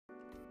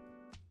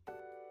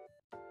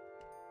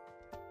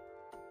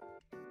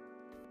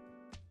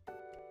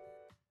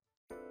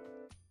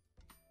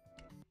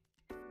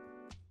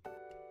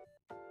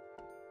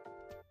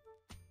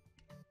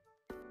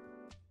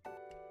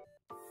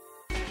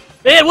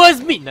It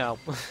was me! No.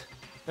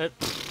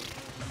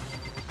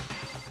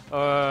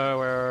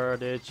 Where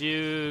did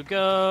you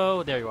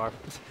go? There you are.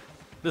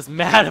 This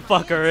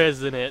motherfucker,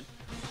 isn't it?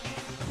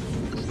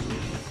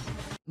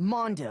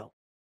 Mondo,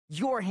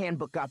 your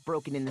handbook got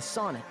broken in the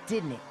sauna,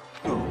 didn't it?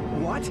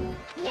 What?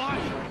 Why?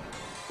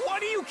 Why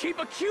do you keep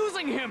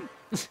accusing him?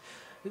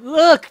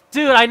 Look,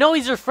 dude, I know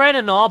he's your friend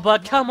and all,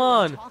 but come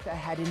on. Taka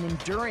had an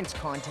endurance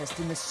contest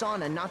in the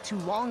sauna not too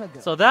long ago.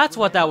 So that's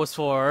what that was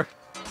for.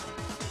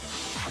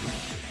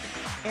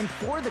 And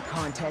for the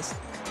contest,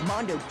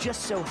 Mondo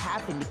just so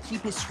happened to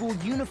keep his school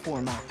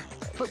uniform on.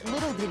 But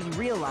little did he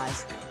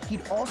realize,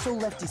 he'd also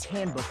left his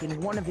handbook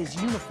in one of his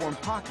uniform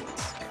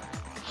pockets.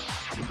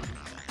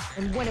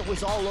 And when it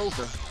was all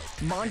over,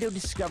 Mondo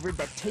discovered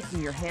that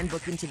taking your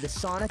handbook into the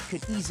sauna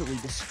could easily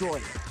destroy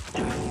it.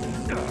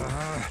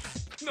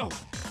 No,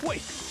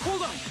 wait,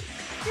 hold on.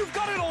 You've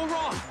got it all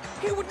wrong.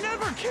 He would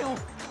never kill.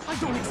 I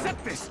don't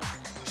accept this.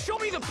 Show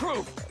me the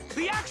proof.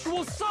 The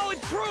actual solid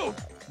proof.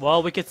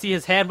 Well, we could see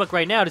his handbook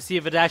right now to see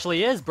if it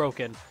actually is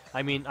broken.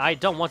 I mean, I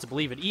don't want to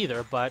believe it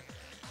either, but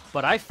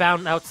I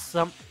found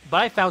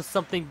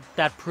something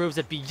that proves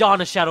it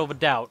beyond a shadow of a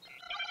doubt.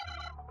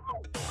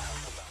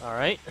 All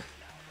right,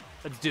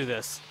 let's do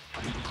this.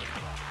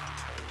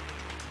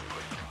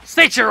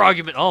 State your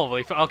argument. Oh,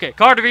 okay.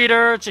 Card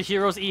reader,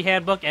 Chihiro's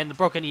e-handbook, and the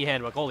broken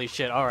e-handbook. Holy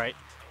shit! All right,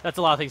 that's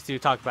a lot of things to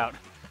talk about.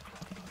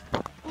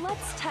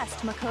 Let's test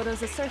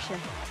Makoto's assertion.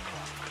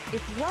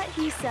 If what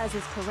he says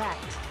is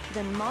correct,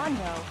 then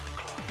Mondo,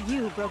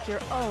 you broke your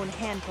own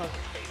handbook.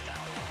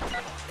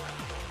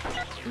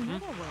 In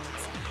other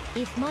words,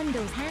 if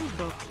Mondo's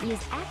handbook is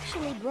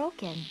actually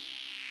broken,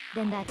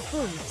 then that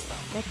proves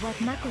that what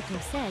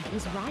Makoto said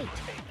is right.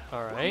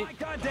 All right. My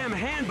goddamn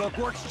handbook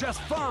works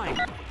just fine.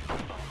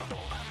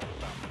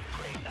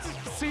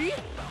 See?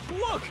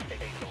 Look!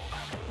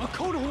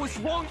 Makoto was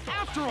wrong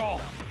after all!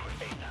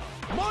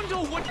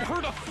 Mondo wouldn't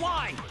hurt a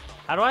fly!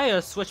 How do I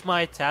switch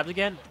my tabs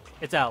again?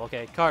 It's L,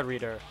 okay. Card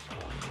reader.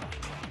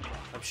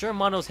 I'm sure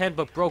Mondo's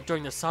handbook broke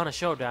during the sauna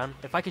showdown.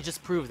 If I could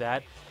just prove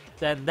that,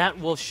 then that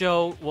will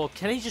show... Well,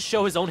 can he just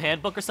show his own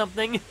handbook or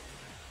something?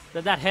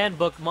 Then that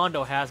handbook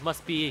Mondo has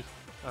must be...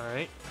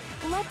 Alright.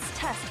 Let's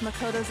test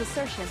Makoto's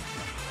assertion.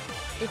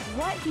 If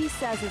what he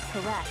says is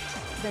correct,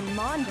 then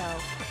Mondo,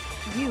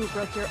 you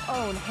broke your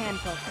own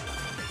handbook.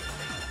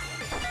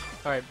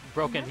 Alright,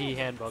 broken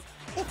handbook.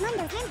 If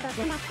Mondo's handbook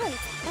is not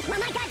proof, that's my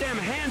Goddamn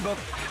handbook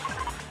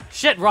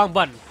Shit, wrong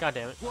button. God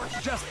damn it.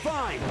 works just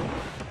fine.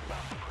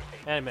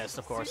 And I missed,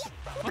 of course.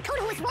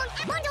 Makoto was wrong.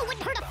 Mondo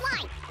wouldn't hurt a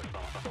fly.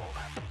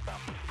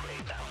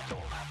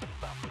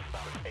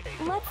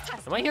 Let's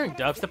test. Am I hearing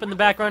dubstep in the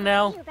background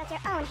now? You broke your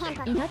own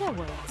handbook. In other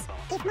words,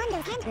 if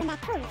Mondo's handbook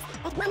that proves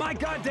that My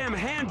goddamn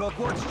handbook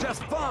works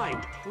just fine.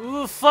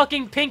 Ooh,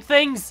 fucking pink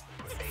things!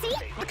 See?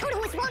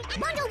 Makoto was wrong.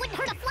 Mondo wouldn't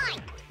hurt a fly.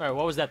 Alright,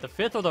 what was that? The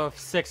fifth or the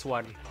sixth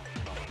one?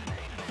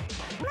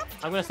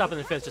 I'm gonna stop in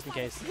the fifth just in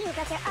case. You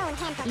broke your own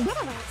handbook. In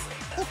other words,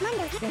 if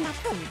Mondo's handbook that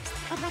proves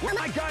that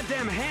My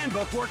goddamn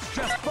handbook works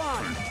just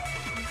fine.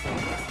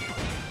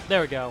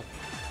 There we go.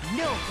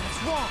 No,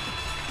 that's wrong.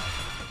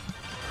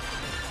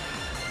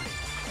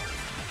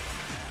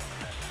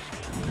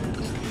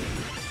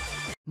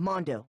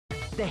 Mondo,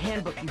 the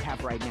handbook you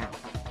have right now,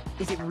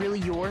 is it really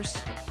yours?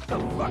 The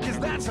fuck is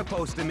that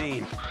supposed to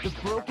mean? The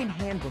broken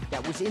handbook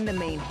that was in the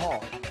main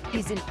hall,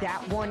 isn't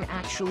that one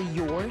actually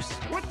yours?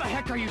 What the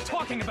heck are you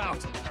talking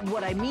about?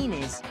 What I mean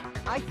is,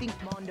 I think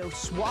Mondo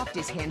swapped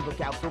his handbook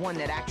out for one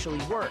that actually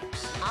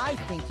works. I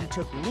think he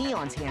took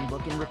Leon's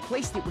handbook and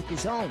replaced it with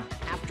his own.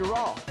 After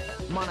all,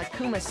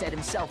 Monokuma said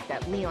himself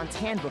that Leon's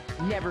handbook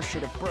never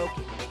should have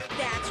broken.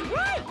 That's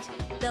right!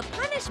 The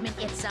punishment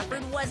it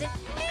suffered wasn't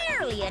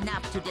nearly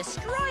enough to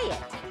destroy it.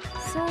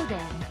 So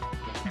then,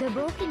 the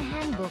broken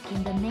handbook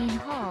in the main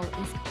hall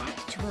is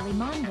actually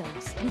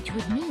Mondo's, which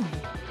would mean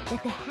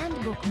that the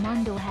handbook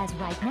Mondo has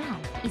right now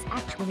is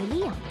actually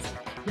Leon's.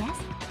 Yes?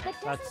 But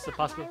That's doesn't a that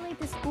possibility. violate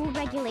the school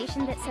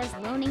regulation that says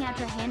loaning out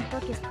your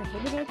handbook is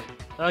prohibited?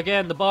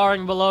 Again, the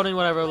barring, beloading,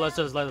 whatever, let's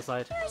just let it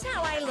slide. Here's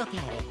how I look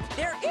at it.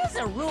 There is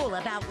a rule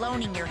about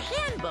loaning your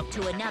handbook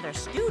to another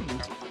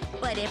student,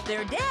 but if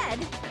they're dead,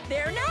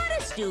 they're not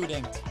a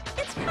student.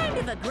 It's kind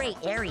of a gray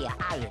area,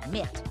 I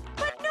admit.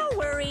 But no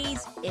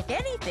worries. If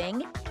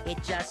anything,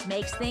 it just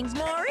makes things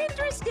more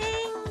interesting.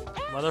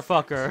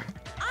 Motherfucker.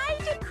 I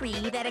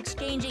decree that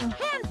exchanging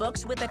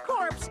handbooks with a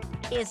corpse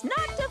is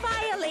not a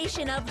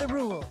violation of the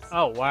rules.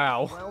 Oh,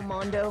 wow. Well,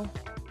 Mondo,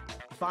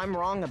 if I'm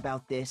wrong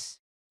about this,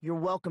 you're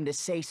welcome to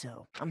say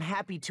so. I'm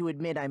happy to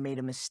admit I made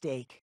a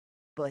mistake,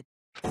 but...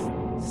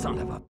 Son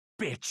of a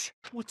bitch.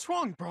 What's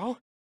wrong, bro?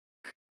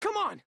 Come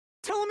on.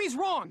 Tell him he's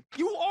wrong.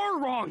 You are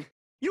wrong.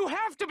 You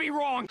have to be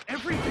wrong.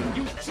 Everything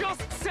you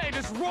just said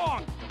is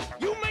wrong.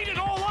 You made it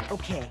all up.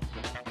 Okay,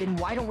 then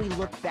why don't we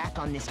look back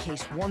on this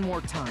case one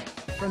more time,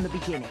 from the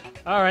beginning?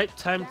 Alright,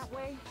 time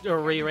to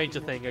rearrange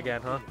the thing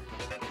again, huh?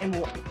 And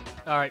we'll...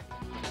 Alright.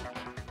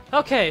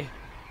 Okay.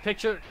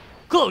 Picture...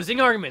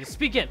 Closing arguments.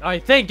 Begin.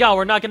 Alright, thank God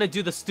we're not gonna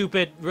do the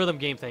stupid rhythm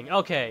game thing.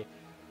 Okay.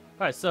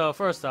 Alright, so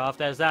first off,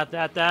 there's that.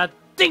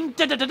 Ding,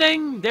 ding, ding, ding,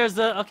 ding. There's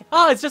the, okay.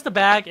 Oh, it's just a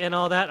bag and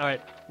all that. All right.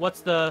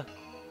 What's the,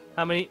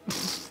 how many?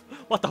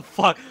 What the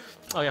fuck?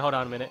 Okay, hold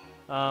on a minute.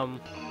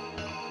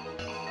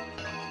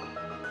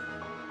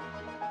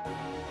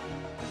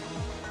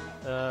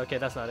 Okay,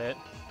 that's not it.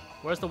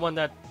 Where's the one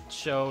that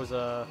shows,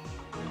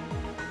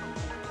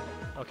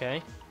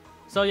 okay.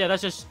 So yeah,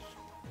 that's just,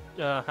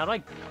 how do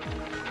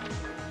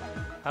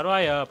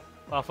I,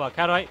 oh fuck,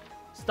 how do I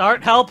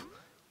start? Help!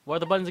 What are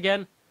the buttons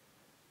again?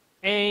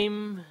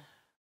 Aim,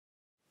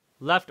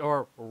 left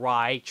or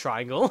right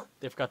triangle.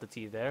 They forgot the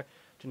T there.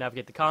 To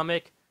navigate the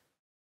comic.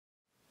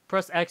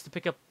 Press X to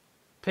pick up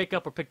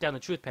or pick down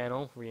the truth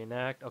panel.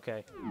 Reenact.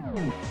 Okay.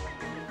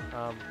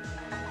 How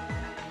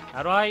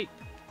do I?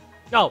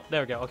 Oh,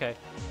 there we go. Okay.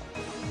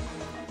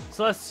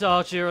 So let's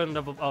cheer and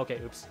double. Okay,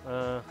 oops.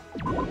 Oh,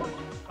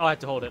 I have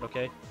to hold it.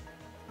 Okay.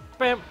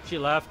 Bam. She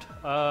left.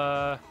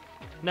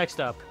 Next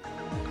up.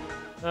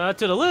 To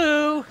the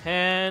loo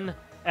and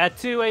at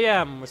 2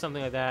 a.m. or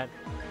something like that.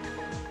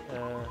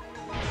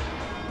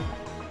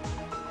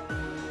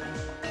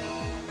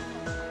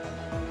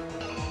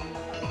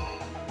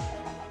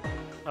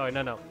 Oh wait,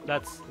 no,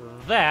 that's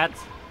that,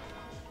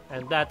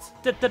 and that's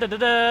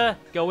da-da-da-da-da.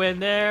 Go in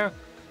there,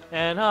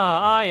 and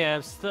I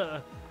am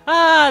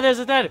there's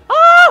a dead.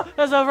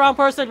 There's a wrong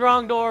person,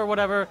 wrong door,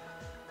 whatever.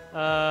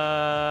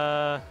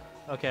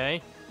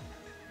 Okay.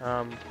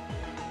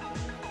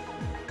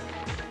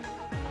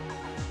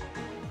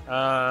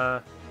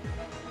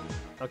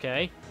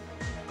 Okay.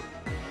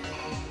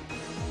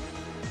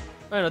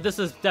 Oh no, this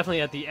is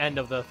definitely at the end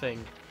of the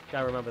thing.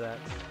 Gotta remember that.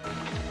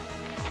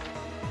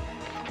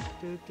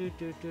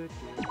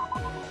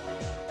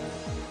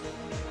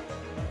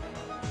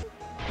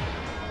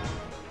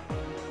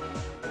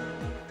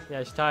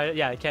 Yeah, she's tired.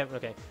 Yeah, I can't.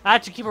 Okay. I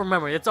have to keep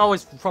remembering. It's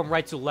always from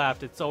right to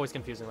left. It's always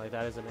confusing like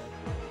that, isn't it?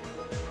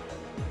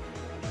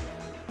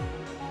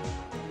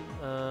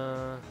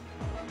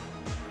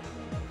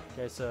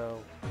 Okay,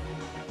 so.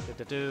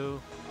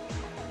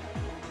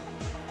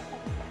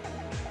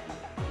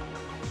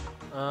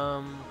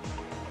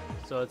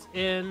 So it's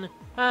in.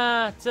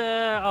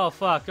 Oh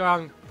fuck,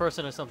 wrong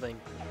person or something.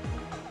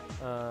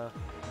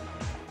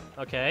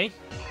 Okay.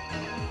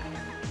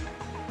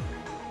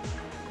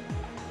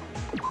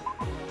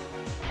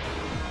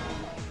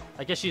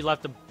 I guess she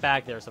left the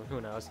bag there, so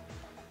who knows.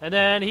 And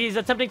then he's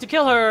attempting to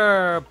kill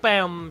her!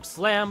 Bam!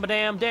 Slam!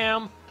 Ba-dam!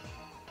 Damn!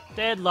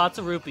 Dead, lots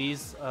of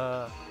rupees.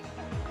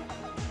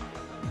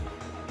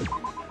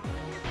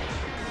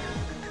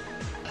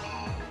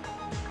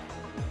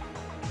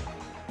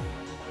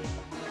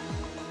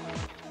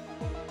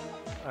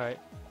 Alright.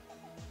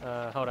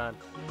 Hold on.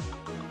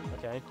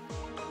 Okay.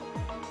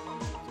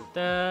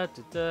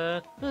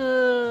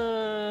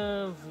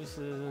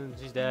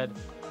 She's dead.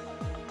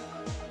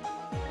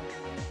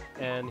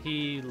 And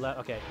he left.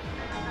 Okay.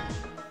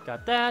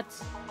 Got that.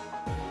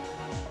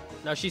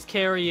 Now she's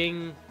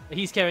carrying.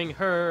 He's carrying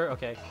her.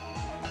 Okay.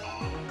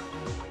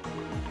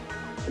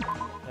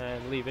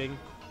 And leaving.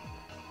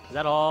 Is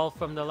that all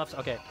from the left?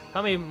 Okay.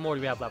 How many more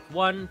do we have left?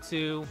 1,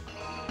 2,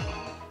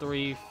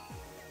 3,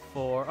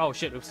 4. Oh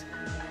shit! Oops.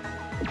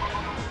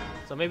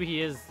 So maybe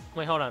he is.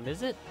 Wait, hold on.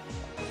 Is it?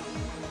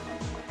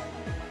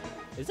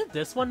 Is it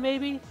this one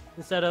maybe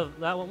instead of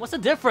that one? What's the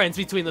difference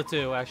between the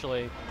two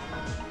actually?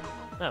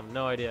 I have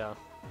no idea.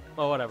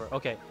 Oh, whatever.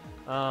 Okay.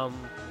 All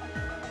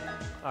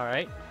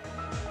right.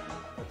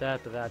 Put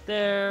that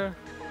there.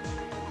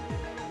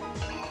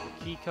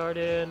 Key card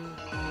in.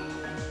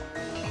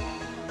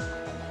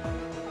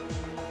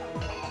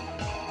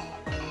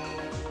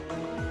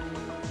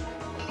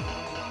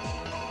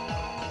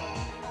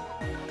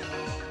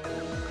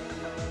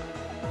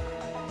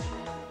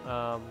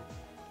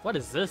 What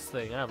is this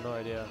thing? I have no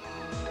idea.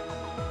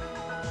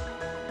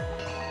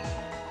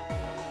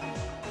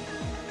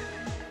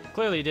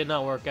 Clearly did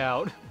not work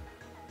out.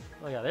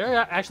 Oh yeah, they're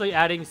actually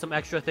adding some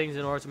extra things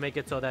in order to make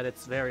it so that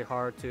it's very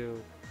hard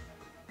to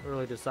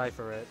really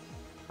decipher it.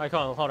 Alright,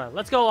 hold on.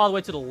 Let's go all the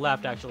way to the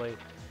left, actually.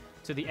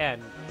 To the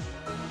end.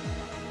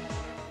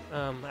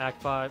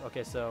 Act 5.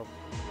 Okay, so...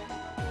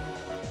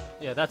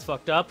 yeah, that's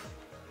fucked up.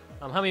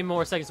 How many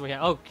more seconds do we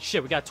have? Oh,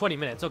 shit, we got 20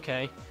 minutes.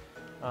 Okay.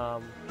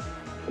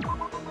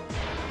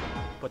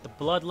 Put the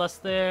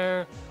bloodlust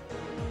there.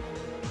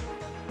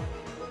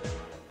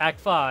 Act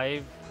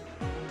 5.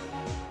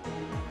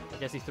 I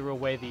guess he threw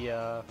away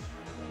the,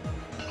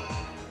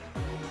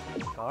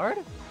 card?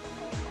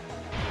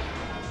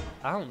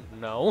 I don't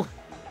know.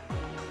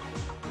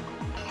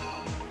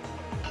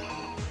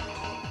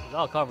 It's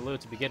all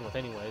convoluted to begin with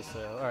anyway, so...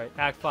 alright,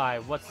 Act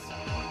 5, what's...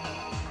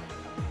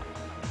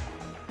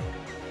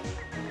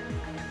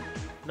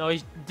 no,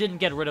 he didn't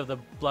get rid of the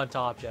blunt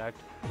object.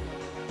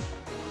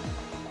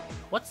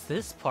 What's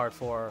this part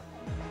for?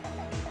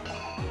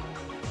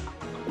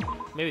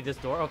 Maybe this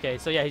door? Okay,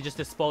 so yeah, he just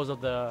disposed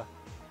of the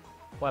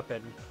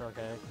weapon.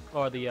 Okay.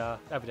 Or the,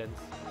 evidence.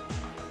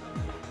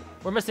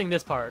 We're missing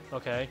this part.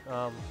 Okay,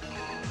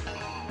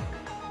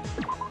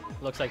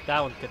 looks like that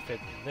one could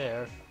fit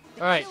there.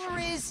 Alright. The killer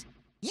is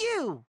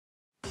you!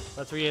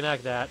 Let's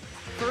reenact that.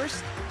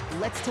 First,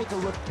 Let's take a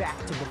look back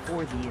to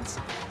before the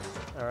incident.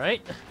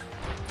 Alright.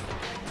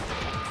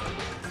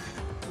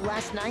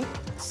 Last night,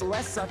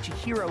 Celeste saw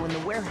Chihiro in the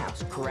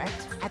warehouse,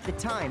 correct? At the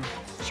time,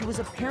 she was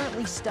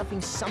apparently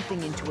stuffing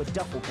something into a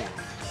duffel bag.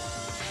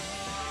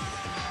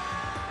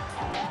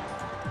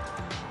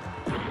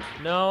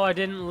 No, I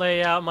didn't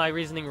lay out my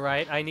reasoning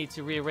right. I need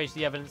to rearrange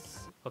the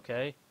evidence.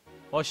 Okay.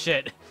 Oh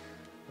shit.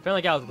 Apparently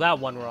I got that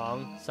one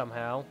wrong,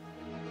 somehow.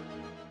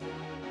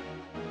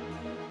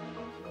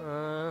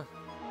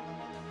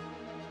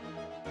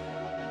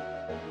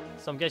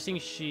 So I'm guessing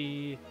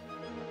she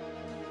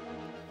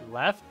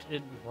left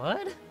it.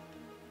 What?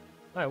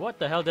 Alright, what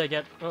the hell did I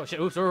get? Oh shit,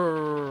 oops.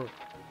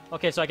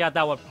 Okay, so I got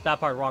that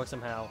part wrong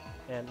somehow.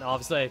 And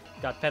obviously I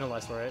got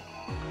penalized for it.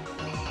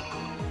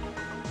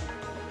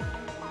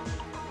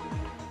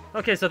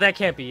 Okay, so that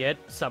can't be it,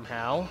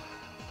 somehow.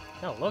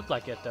 Don't look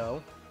like it,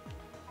 though.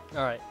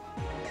 Alright.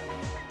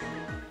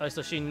 Alright,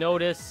 so she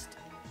noticed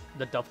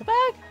the duffel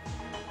bag?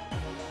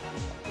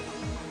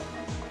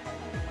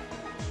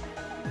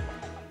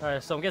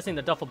 Alright, so I'm guessing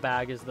the duffel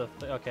bag is the...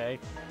 okay.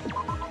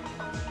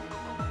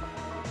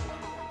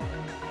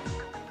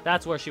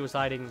 That's where she was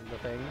hiding the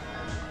thing.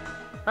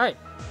 Alright.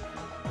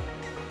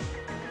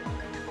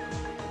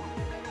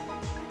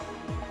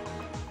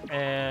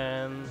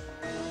 And...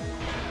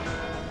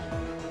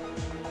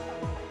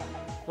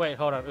 wait,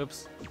 hold on.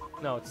 Oops.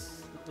 No,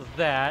 it's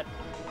that.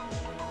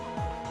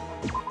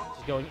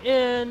 She's going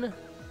in,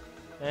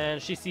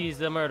 and she sees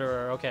the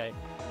murderer. Okay.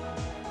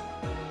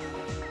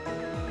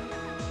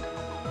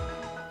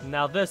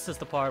 Now this is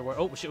the part where...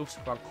 oh, shit, oops,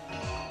 wrong.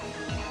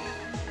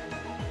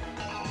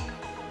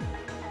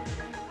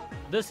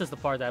 This is the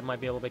part that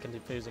might be a little bit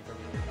confusing for me.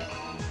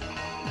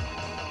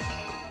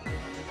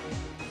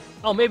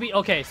 Oh, maybe...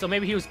 okay, so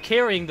maybe he was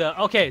carrying the...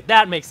 okay,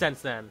 that makes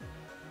sense then.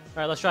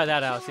 Alright, let's try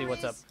that out, see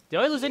what's up. Did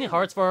I lose any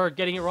hearts for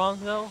getting it wrong,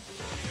 though?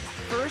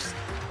 First...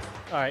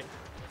 alright.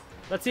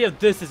 Let's see if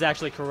this is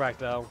actually correct,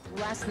 though.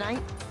 last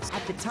night,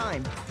 at the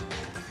time...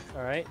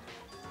 alright.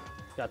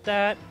 Got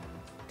that.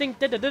 Ding,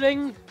 ding, ding,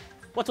 ding.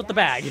 What's with the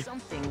bag?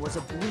 something was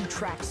a blue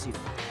tracksuit.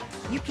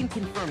 You can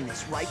confirm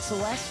this, right,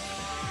 Celeste?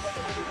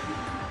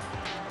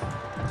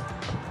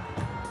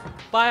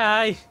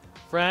 Bye,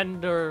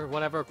 friend or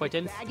whatever,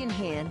 acquaintance. Bag in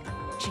hand,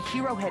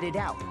 Chihiro headed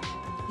out,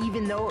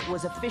 even though it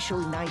was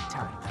officially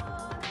nighttime.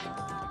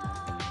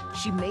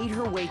 She made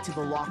her way to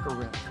the locker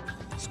room,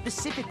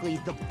 specifically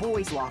the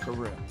boys' locker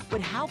room.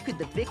 But how could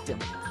the victim,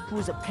 who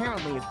was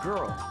apparently a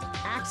girl,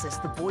 access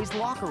the boys'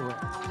 locker room?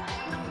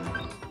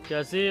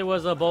 Guess he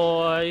was a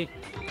boy.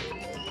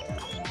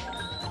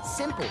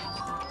 Simple,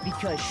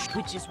 because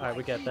which is why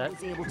we get that.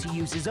 he was able to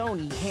use his own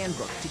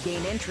e-handbook to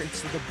gain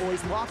entrance to the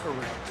boys' locker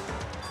room.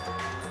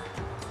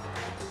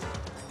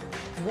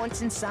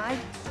 Once inside,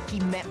 he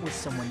met with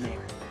someone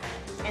there.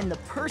 And the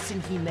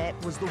person he met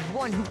was the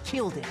one who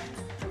killed him.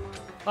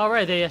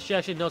 Alright, she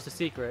actually knows the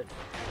secret.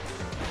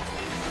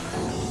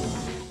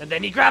 And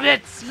then he grabbed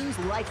it! Seems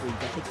likely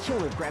that the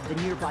killer grabbed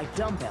the nearby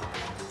dumbbell,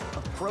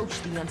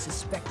 approached the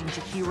unsuspecting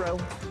Chihiro,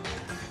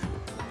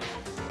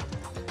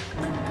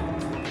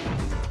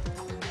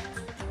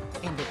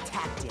 and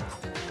attacked him.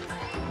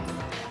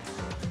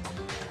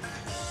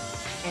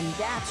 And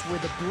that's where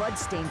the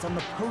bloodstains on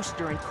the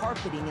poster and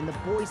carpeting in the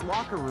boys'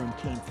 locker room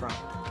came from.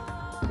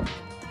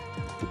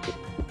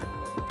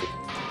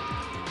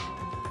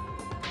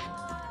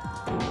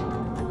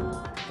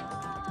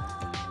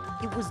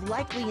 It was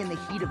likely in the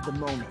heat of the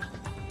moment.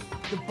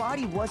 The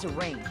body was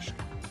arranged,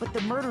 but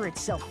the murder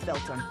itself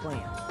felt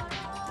unplanned.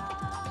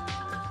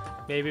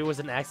 Maybe it was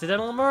an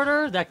accidental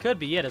murder? That could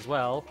be it as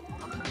well.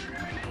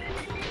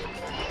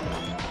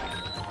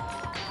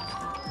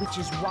 Which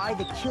is why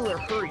the killer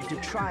hurried to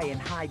try and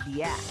hide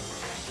the act.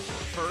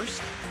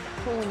 First,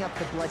 pulling up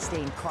the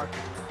bloodstained carpet,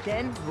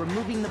 then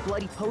removing the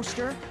bloody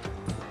poster.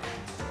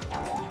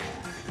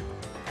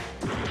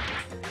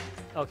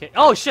 Okay.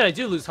 Oh shit, I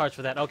do lose hearts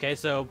for that. Okay,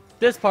 so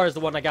this part is the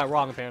one I got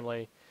wrong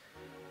apparently.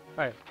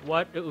 Alright,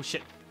 what? Oh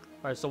shit.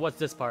 Alright, so what's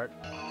this part?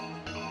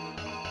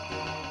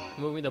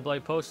 Moving the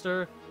bloody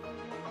poster.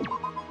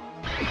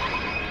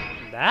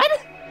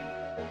 That?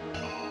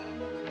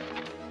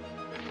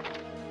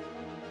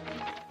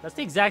 That's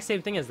the exact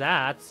same thing as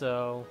that,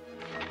 so...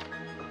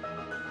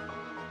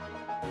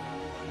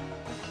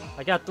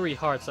 I got 3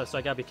 hearts, so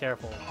I gotta be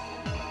careful.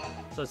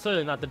 So it's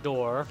certainly not the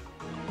door.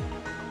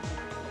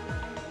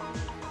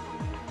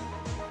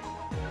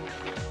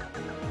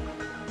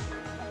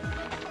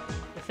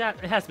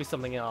 It has to be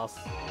something else.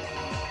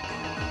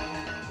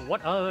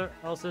 What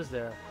else is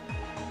there?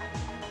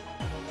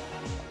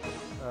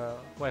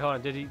 Wait, hold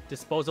on. Did he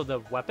dispose of the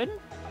weapon?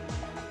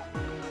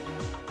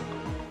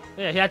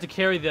 Yeah, he had to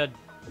carry the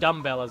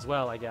dumbbell as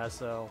well, I guess,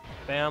 so...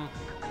 bam.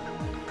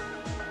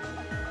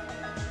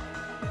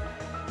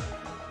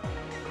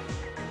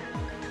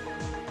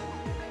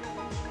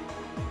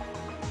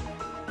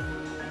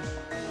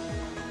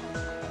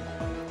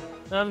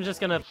 I'm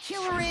just gonna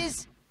Killer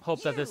is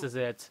hope that this is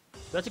it. Do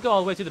I have to go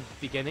all the way to the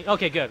beginning?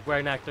 Okay, good. We're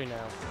in Act 3 now.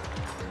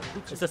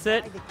 Which Is this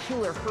it? why the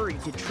killer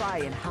hurried to try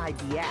and hide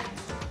the act.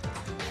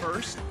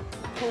 First,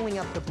 pulling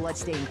up the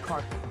bloodstained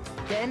carpet,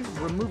 then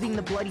removing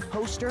the bloody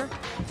poster.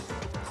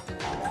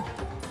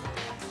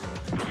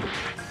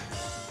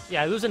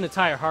 Yeah, I lose an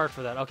entire heart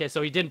for that. Okay,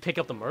 so he didn't pick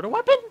up the murder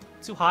weapon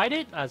to hide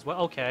it as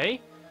well.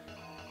 Okay.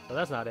 So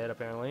that's not it,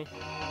 apparently.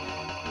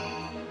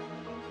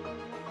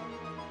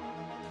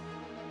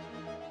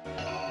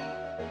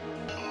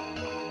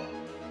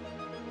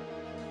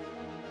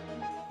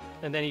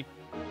 And then he...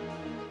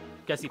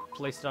 guess he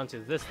placed it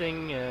onto this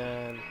thing,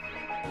 and...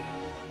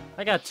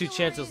 I got 2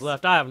 chances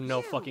left. I have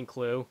no fucking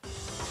clue.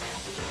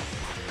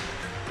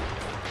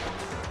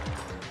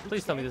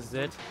 Please tell me this is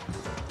it.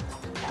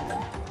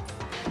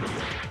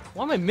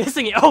 Why am I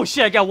missing it? Oh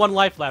shit, I got 1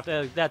 life left.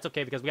 That's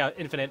okay because we got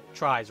infinite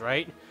tries,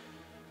 right?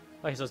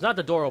 Okay, so it's not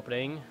the door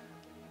opening.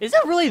 Is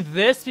it really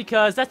this?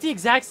 Because that's the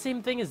exact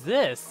same thing as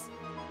this.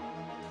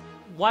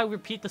 Why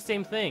repeat the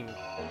same thing?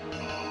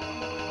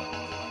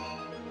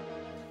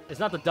 It's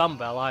not the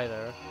dumbbell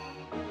either.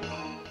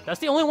 That's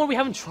the only one we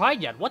haven't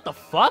tried yet. What the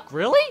fuck?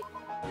 Really?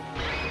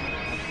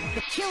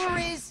 The killer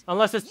is...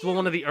 Unless it's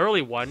one of the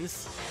early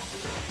ones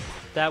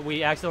that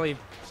we accidentally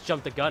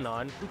jumped the gun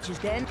on. Which is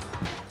then...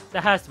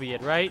 That has to be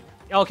it, right?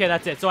 Okay,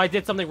 that's it. So I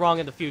did something wrong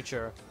in the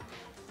future.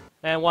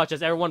 And watch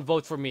as everyone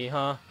votes for me,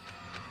 huh?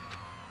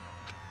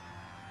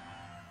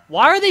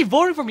 Why are they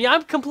voting for me?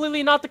 I'm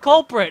completely not the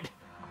culprit.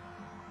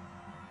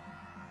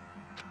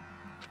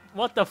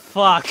 What the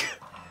fuck?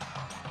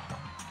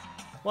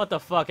 What the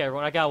fuck,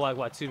 everyone? I got,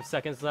 what 2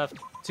 seconds left?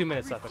 2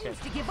 minutes left, okay.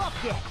 To give up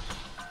yet.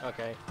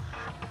 Okay.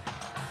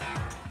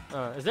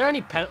 Is there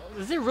any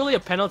is there really a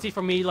penalty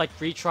for me, like,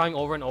 retrying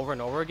over and over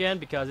and over again?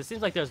 Because it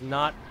seems like there's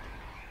not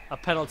a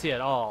penalty at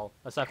all.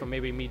 Aside from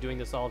maybe me doing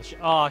this all the shit.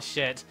 Oh,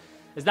 shit.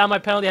 Is that my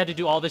penalty? I had to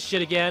do all this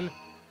shit again?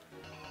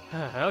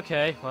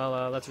 Okay,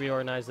 well, let's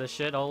reorganize this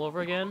shit all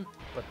over again.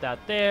 Put that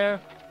there.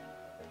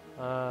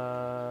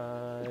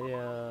 Yeah,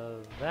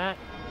 that.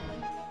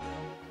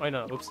 Wait,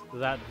 no, oops.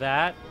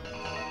 That.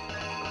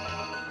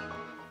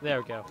 There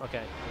we go,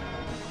 okay.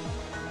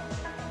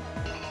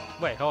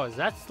 Wait, oh, does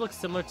that look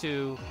similar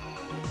to...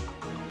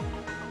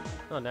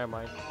 Oh, never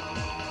mind.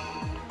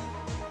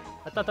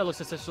 I thought that looks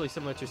essentially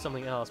similar to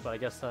something else, but I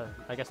guess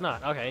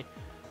not. Okay.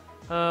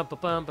 And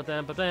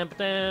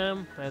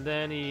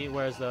then he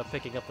wears the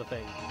picking up the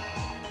thing.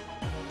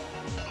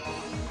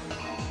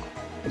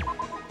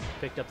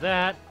 Picked up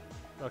that.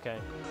 Okay.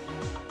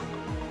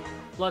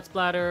 Blood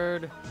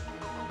splattered.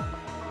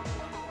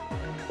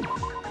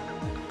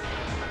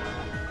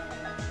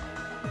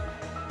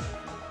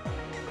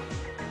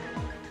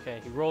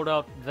 Okay, he rolled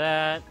up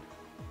that.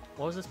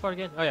 What was this part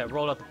again? Oh yeah,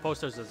 rolled up the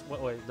posters.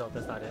 Wait, no,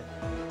 that's not it.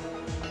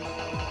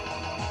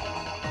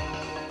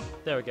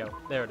 There we go.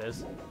 There it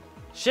is.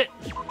 Shit!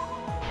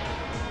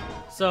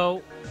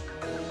 So...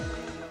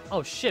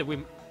 Oh shit,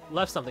 we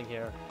left something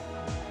here.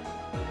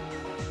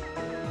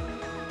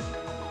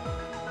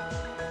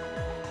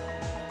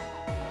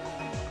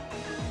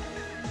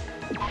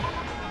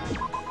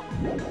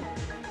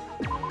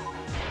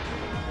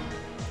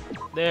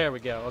 There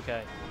we go,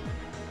 okay.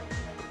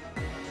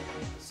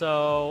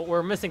 So,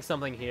 we're missing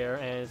something here,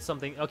 and it's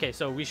something... Okay,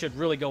 so we should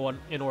really go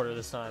in order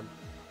this time.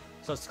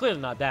 So it's clearly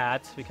not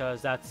that,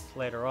 because that's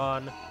later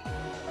on.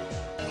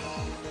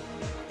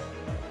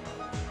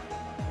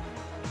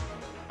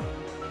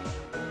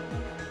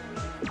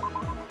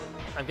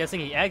 I'm guessing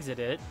he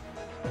exited.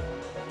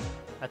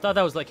 I thought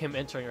that was like him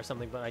entering or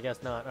something, but I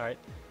guess not. Alright.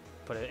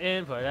 Put it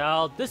in, put it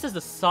out. This is the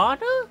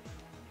sauna?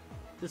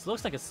 This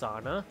looks like a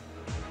sauna.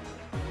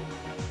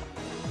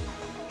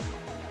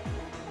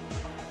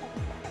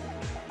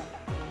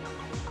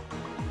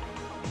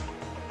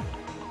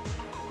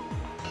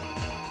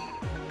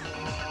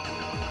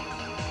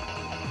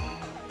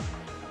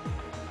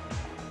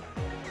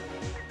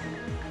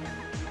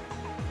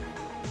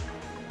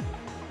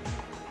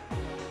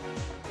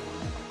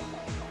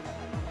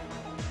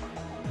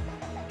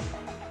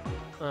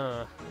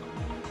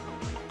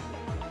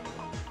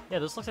 Yeah,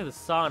 this looks like the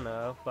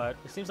sauna, but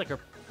it seems like her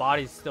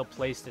body's still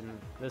placed in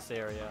this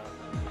area.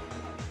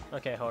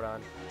 Okay, hold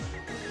on.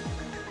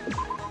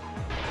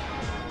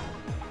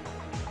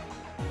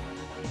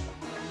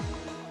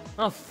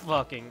 Oh,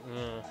 fucking...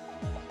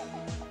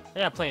 I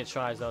got plenty of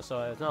tries, though,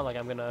 so it's not like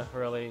I'm gonna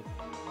really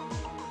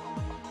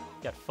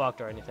get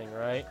fucked or anything,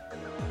 right?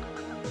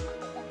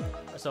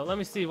 So let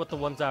me see what the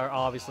ones are,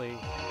 obviously.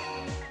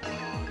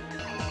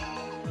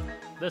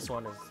 This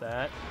one is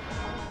that.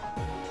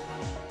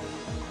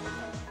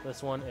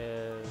 This one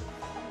is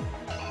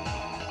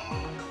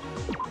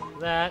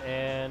that,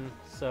 and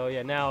so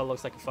yeah, now it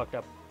looks like a fucked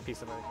up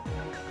piece of it.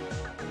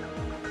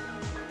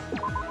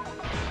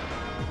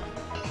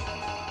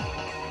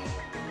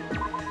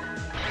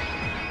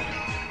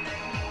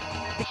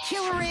 The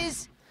killer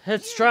is...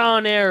 It's trial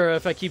and error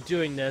if I keep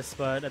doing this,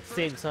 but at the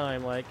same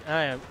time, like,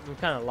 I'm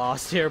kind of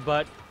lost here,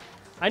 but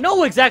I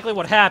know exactly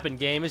what happened,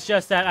 game. It's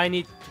just that I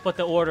need to put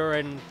the order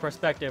in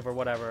perspective or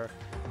whatever.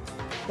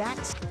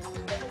 That's...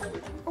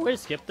 We're gonna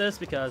skip this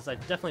because I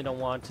definitely don't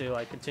want to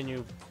like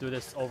continue do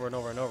this over and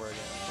over and over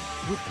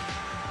again.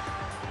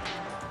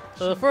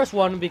 So the first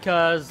one,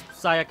 because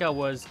Sayaka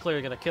was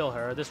clearly gonna kill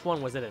her. This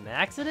one, was it an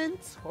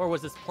accident? Or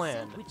was this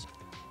planned?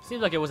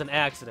 Seems like it was an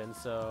accident,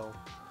 so...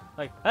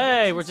 Like,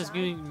 hey, we're just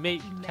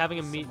having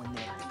a meet...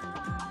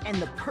 And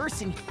the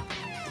person...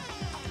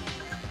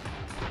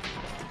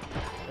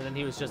 And then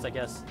he was just, I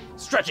guess,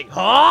 stretching.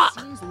 Huh?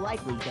 Seems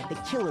likely that the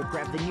killer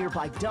grabbed the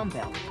nearby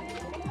dumbbell.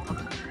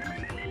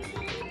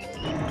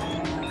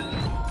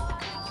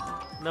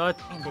 No, it...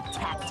 And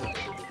attacked it.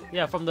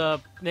 Yeah, from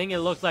the thing, it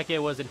looked like it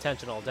was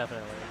intentional,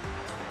 definitely.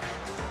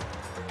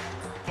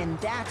 And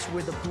that's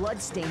where the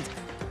bloodstains...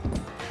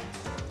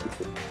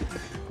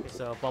 Okay,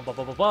 so,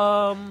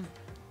 bum.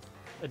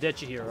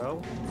 Adichie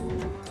hero.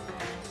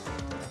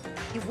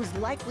 It was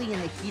likely in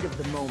the heat of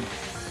the moment.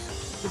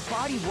 The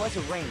body was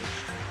arranged,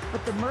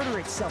 but the murder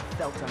itself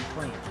felt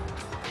unplanned.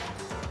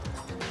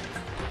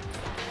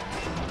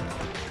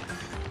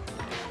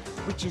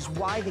 Which is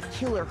why the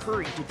killer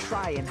hurried to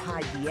try and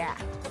hide the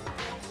act.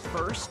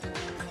 First,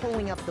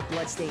 pulling up the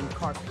bloodstained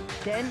carpet,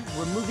 then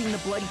removing the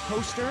bloody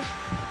poster.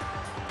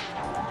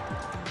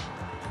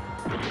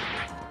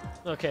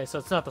 Okay, so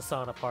it's not the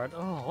sauna part.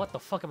 Oh, what the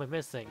fuck am I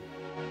missing?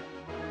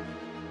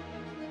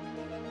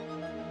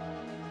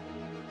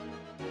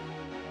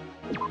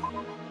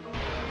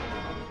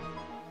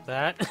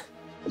 That.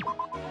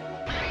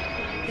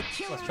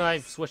 Let's try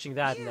switching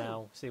that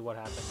now. See what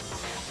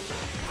happens.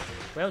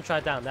 We haven't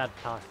tried down that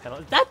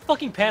panel. That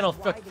fucking panel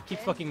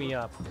keeps fucking me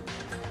up.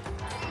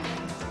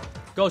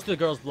 Goes to the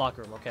girls'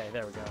 locker room. Okay,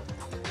 there we go.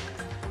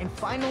 And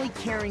finally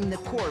carrying the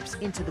corpse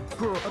into the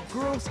a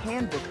girl's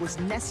handbook was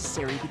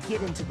necessary to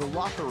get into the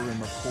locker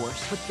room, of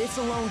course. But this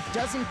alone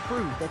doesn't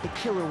prove that the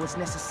killer was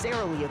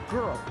necessarily a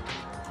girl.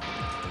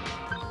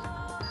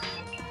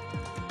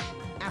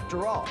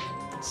 After all,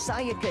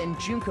 Sayaka and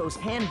Junko's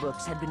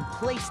handbooks had been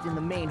placed in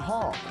the main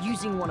hall.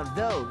 Using one of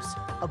those,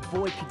 a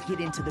boy could get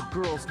into the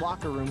girls'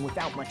 locker room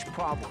without much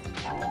problem.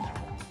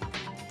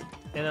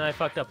 And then I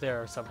fucked up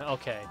there or something.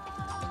 Okay.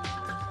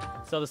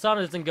 So the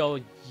sauna doesn't go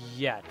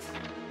yet.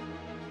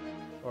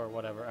 Or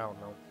whatever, I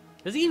don't know.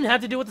 Does it even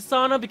have to do with the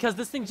sauna? Because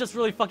this thing's just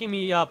really fucking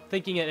me up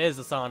thinking it is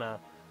a sauna.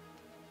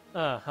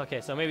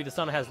 Okay, so maybe the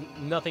sauna has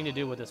nothing to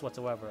do with this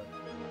whatsoever.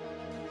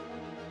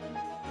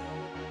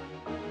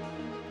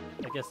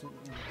 I guess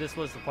this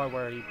was the part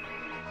where he...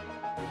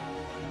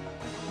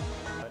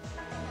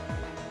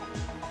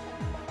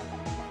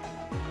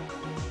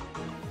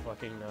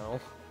 Fucking no.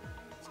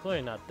 It's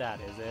clearly not that,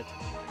 is it?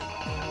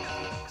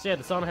 So yeah,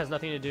 the sauna has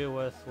nothing to do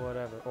with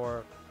whatever.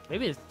 Or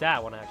maybe it's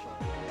that one, actually.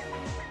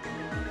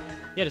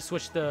 Yeah, to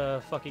switch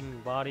the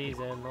fucking bodies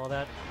and all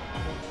that.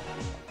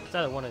 It's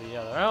either one or the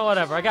other. Oh,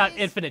 whatever. I got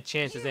infinite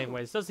chances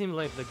anyways. It doesn't seem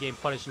like the game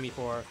punished me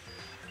for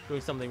doing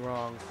something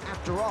wrong.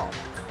 After all,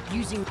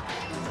 using...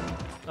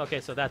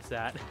 Okay, so that's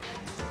that.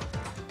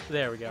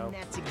 There we go. And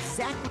that's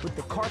exactly with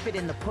the carpet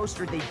and the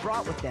poster they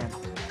brought with them.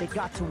 They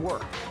got to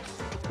work.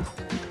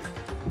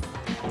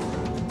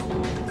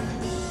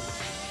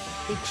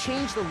 They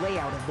changed the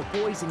layout of the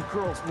boys' and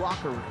girls'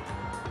 locker room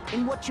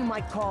in what you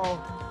might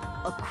call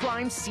a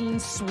crime scene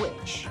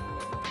switch.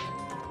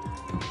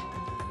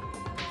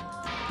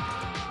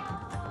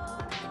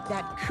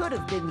 That could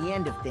have been the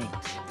end of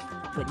things,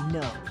 but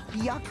no.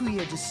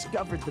 Byakuya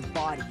discovered the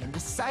body and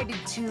decided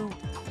to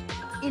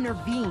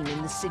intervene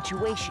in the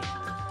situation,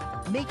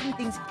 making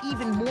things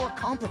even more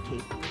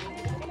complicated.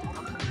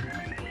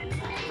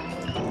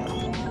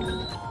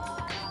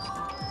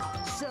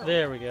 So,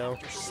 there we go.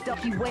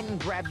 He went and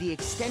grabbed the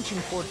extension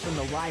cord from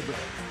the library,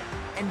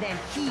 and then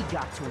he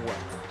got to work.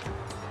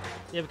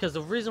 Yeah, because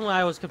the reason why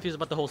I was confused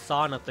about the whole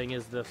sauna thing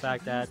is the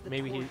fact that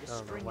maybe he...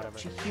 Oh, no, whatever.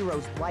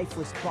 Chihiro's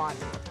lifeless body.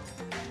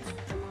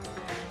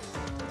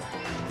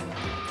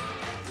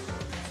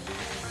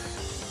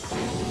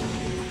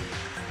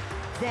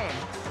 Then,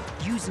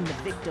 using the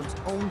victim's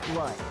own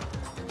blood,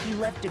 he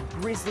left a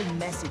grisly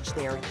message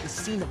there at the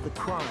scene of the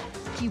crime.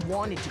 He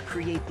wanted to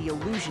create the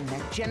illusion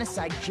that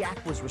Genocide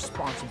Jack was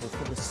responsible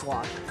for the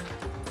slaughter.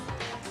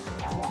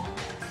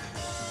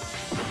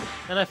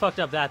 And I fucked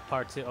up that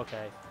part too.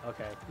 Okay,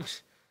 okay.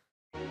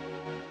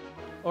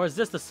 Or is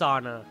this the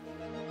sauna?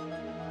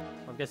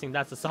 I'm guessing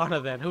that's the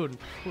sauna then. Who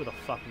the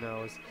fuck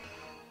knows?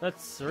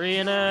 Let's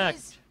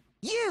reenact.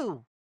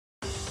 You!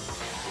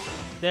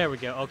 There we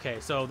go. Okay,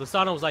 so the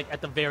sauna was like at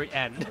the very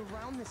end.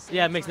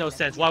 Yeah, it makes no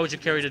sense. Why would you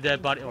carry the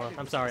dead body? Or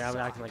I'm sorry, I'm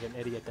acting like an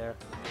idiot there.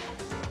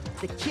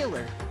 The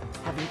killer,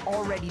 having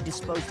already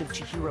disposed of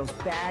Chihiro's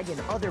bag and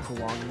other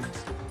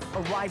belongings,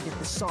 arrived at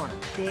the sauna.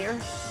 There,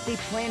 they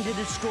planned to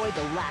destroy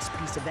the last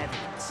piece of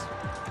evidence,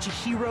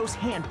 Chihiro's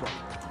handbook.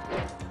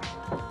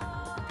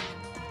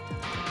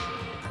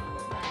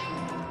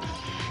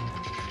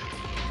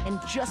 And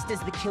just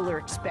as the killer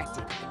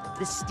expected,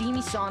 the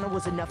steamy sauna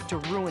was enough to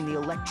ruin the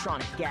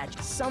electronic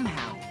gadget.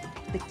 Somehow,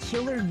 the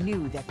killer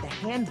knew that the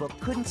handbook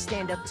couldn't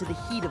stand up to the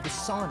heat of the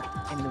sauna.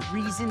 And the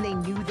reason they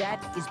knew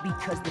that is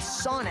because the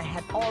sauna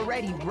had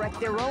already wrecked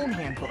their own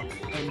handbook.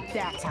 And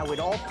that's how it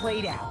all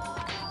played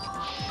out.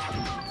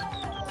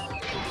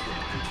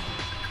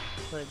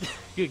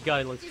 Good God,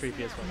 he looks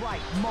creepy as fuck.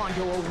 Right,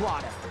 Mondo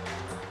Orada.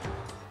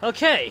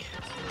 Okay.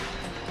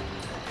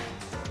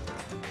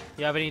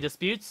 You have any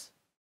disputes?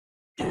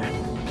 Well,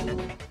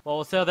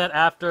 we'll sell that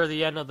after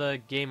the end of the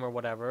game or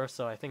whatever.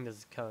 So I think this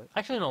is kind of...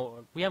 Actually,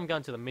 no. We haven't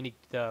gotten to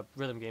the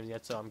rhythm games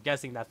yet, so I'm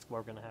guessing that's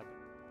what's gonna happen.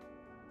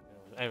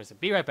 Anyways,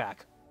 be right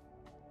back.